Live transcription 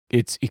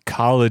It's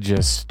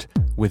Ecologist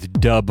with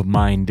Dub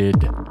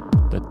Minded,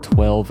 the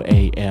 12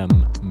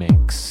 a.m.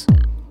 mix.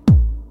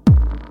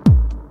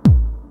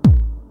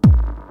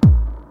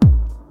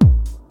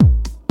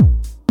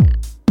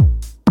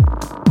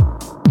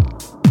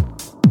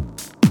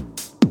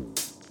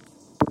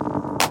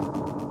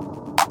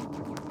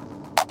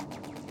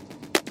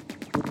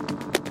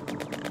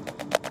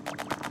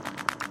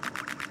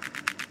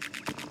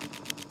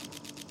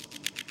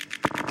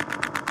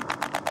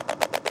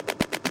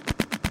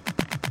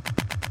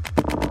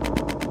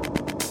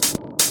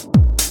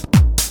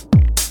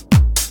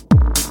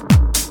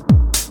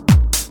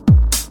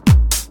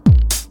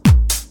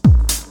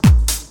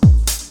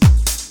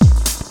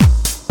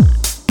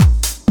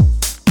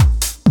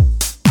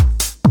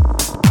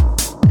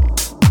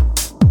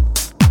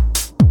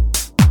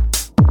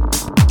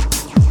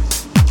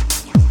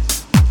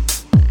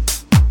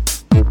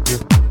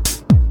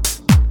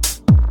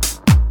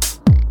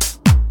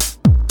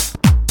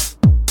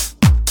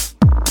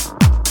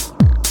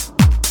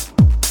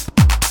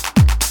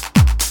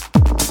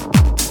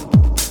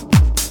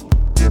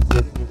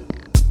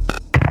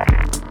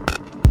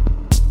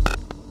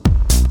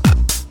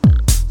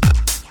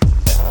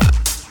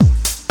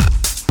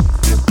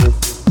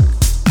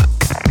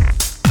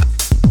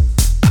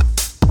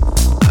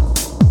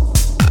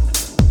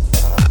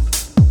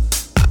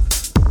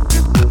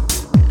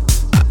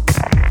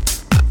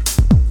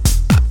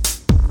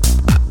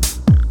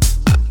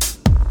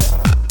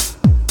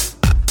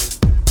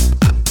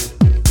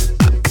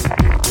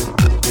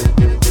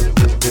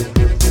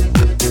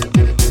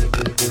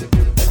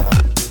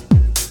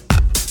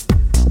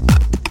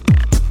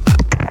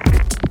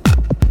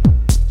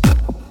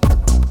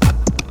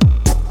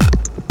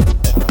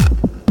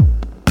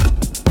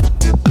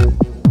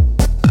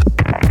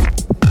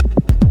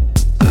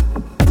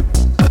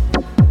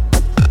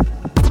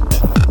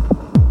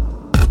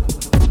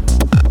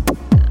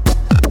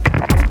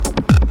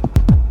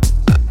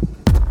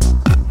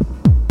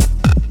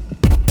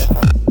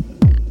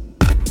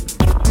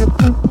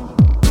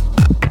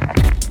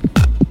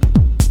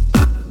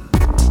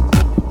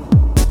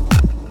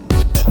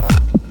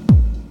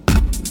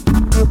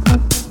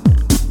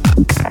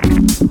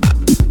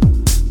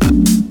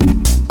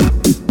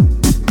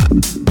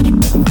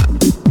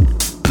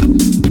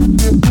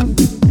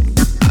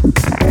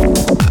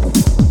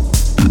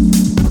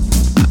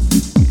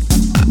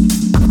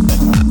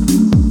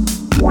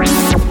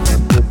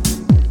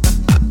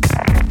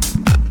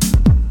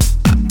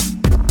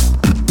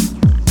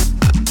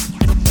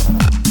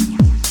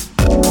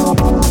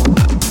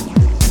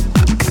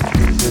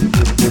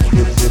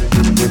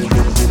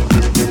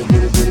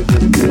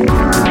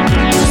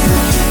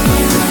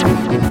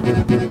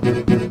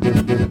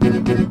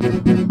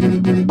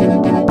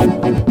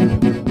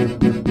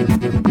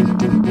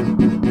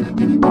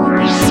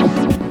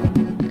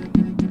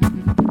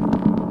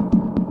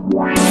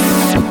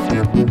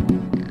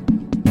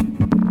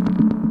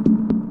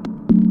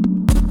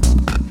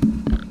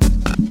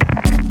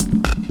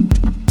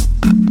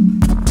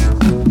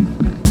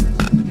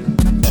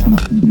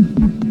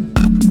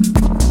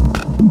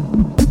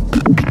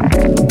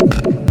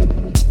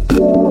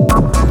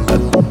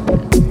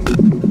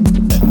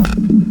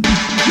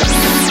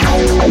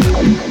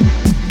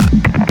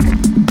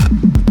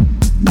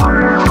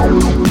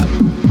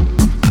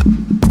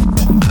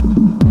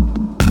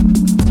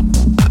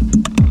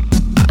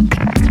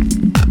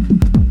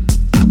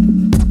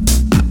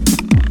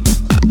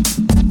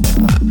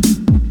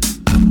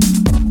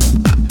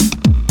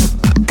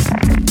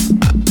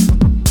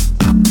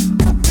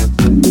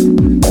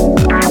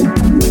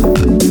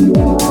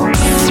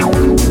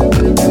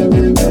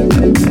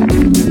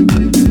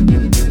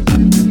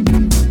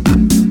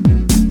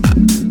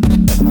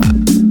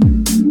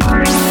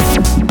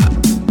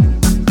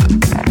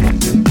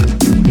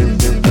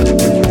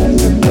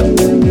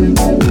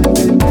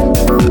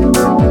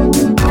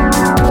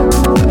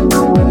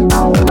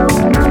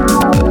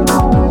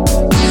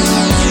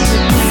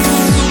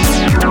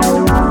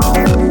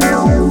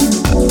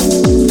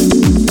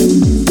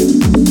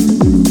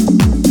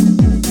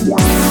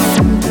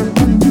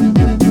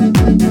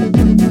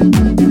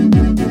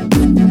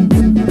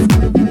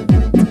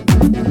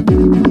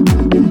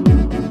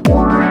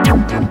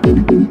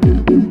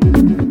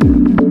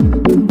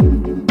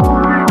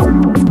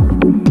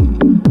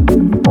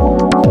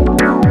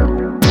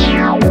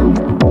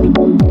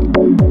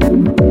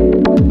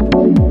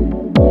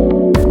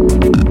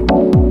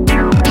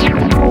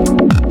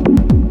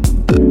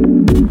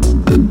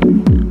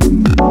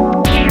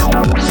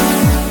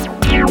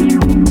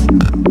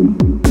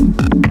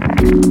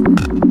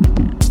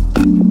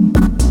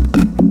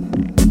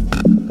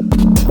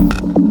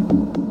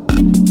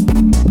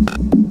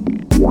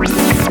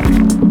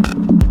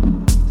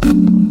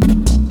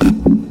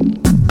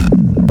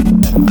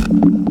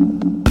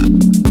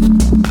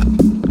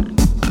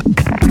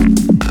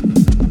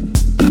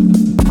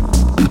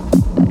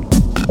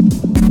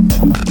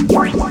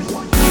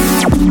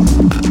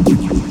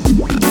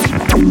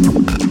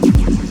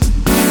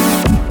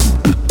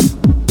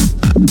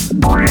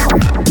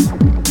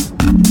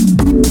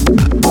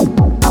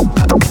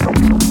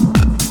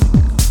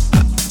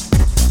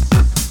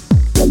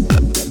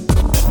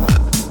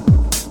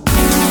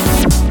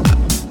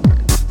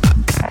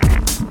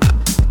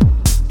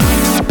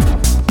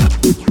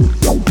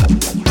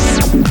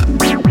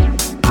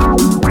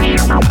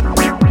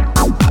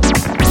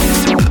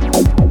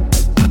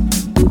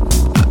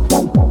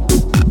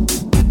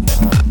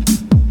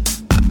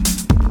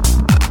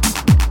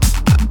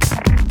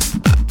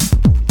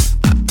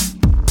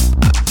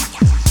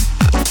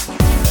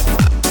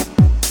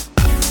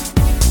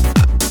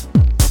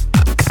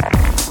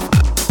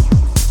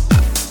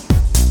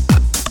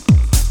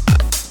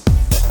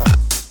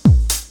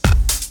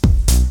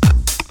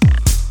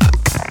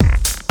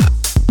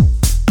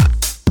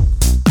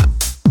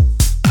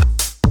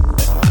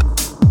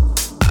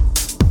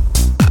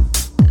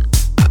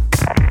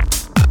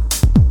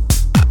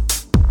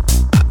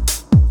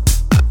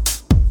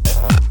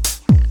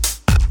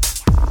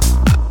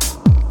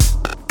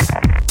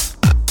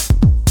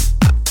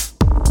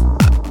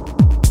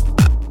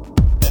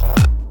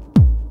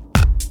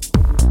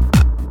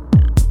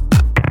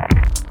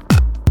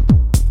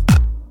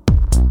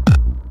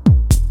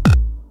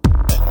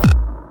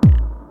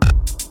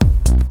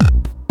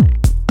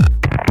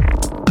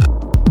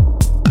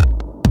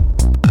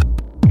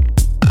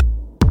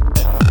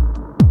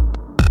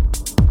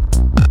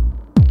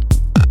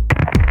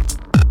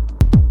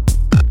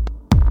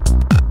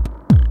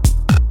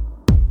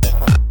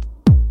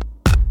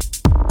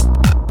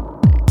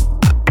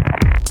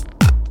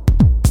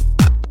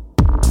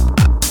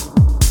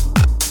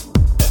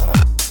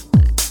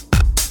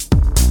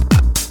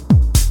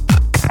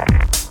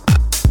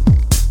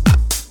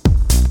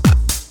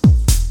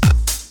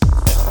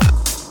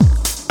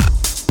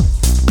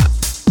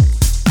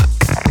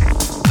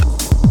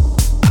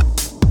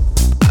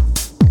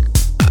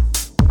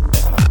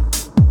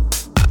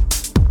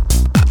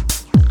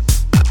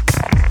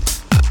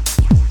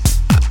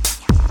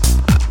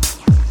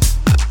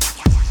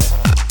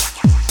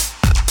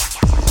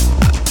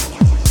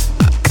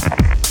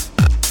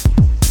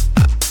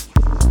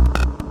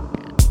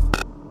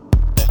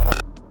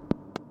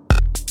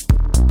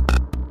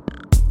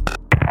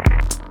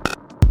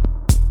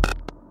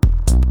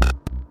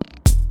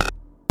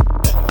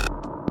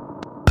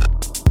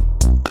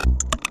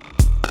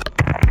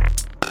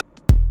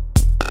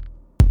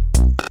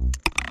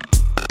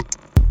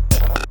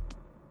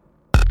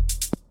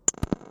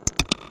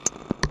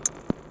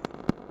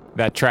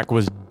 That track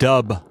was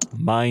Dub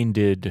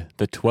Minded,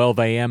 the 12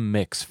 a.m.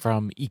 mix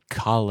from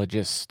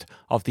Ecologist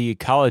off the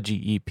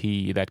Ecology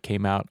EP that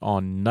came out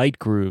on Night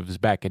Grooves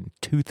back in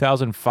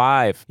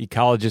 2005.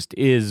 Ecologist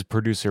is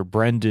producer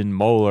Brendan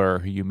Moeller,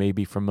 who you may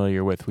be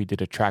familiar with. We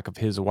did a track of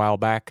his a while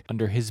back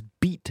under his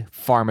Beat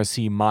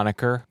Pharmacy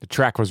moniker. The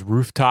track was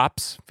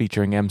Rooftops,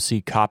 featuring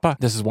MC Kappa.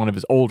 This is one of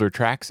his older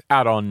tracks,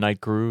 out on Night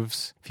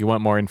Grooves. If you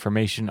want more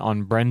information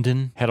on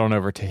Brendan, head on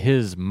over to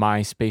his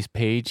MySpace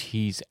page.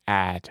 He's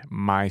at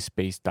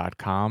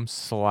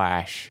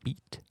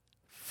myspace.com/Beat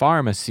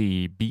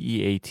Pharmacy,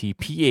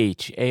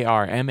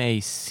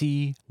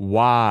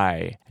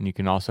 BEATPHARMACY. And you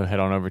can also head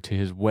on over to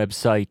his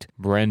website,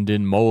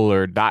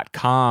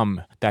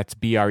 brendanmoeller.com. That's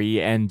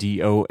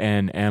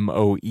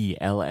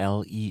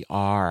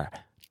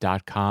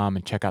BRENDONMOELLER.com,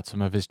 and check out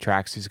some of his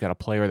tracks. He's got a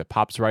player that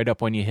pops right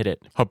up when you hit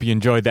it. Hope you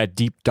enjoyed that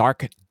deep,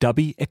 dark,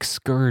 dubby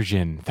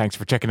excursion. Thanks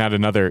for checking out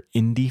another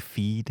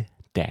Indefeed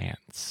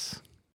Dance.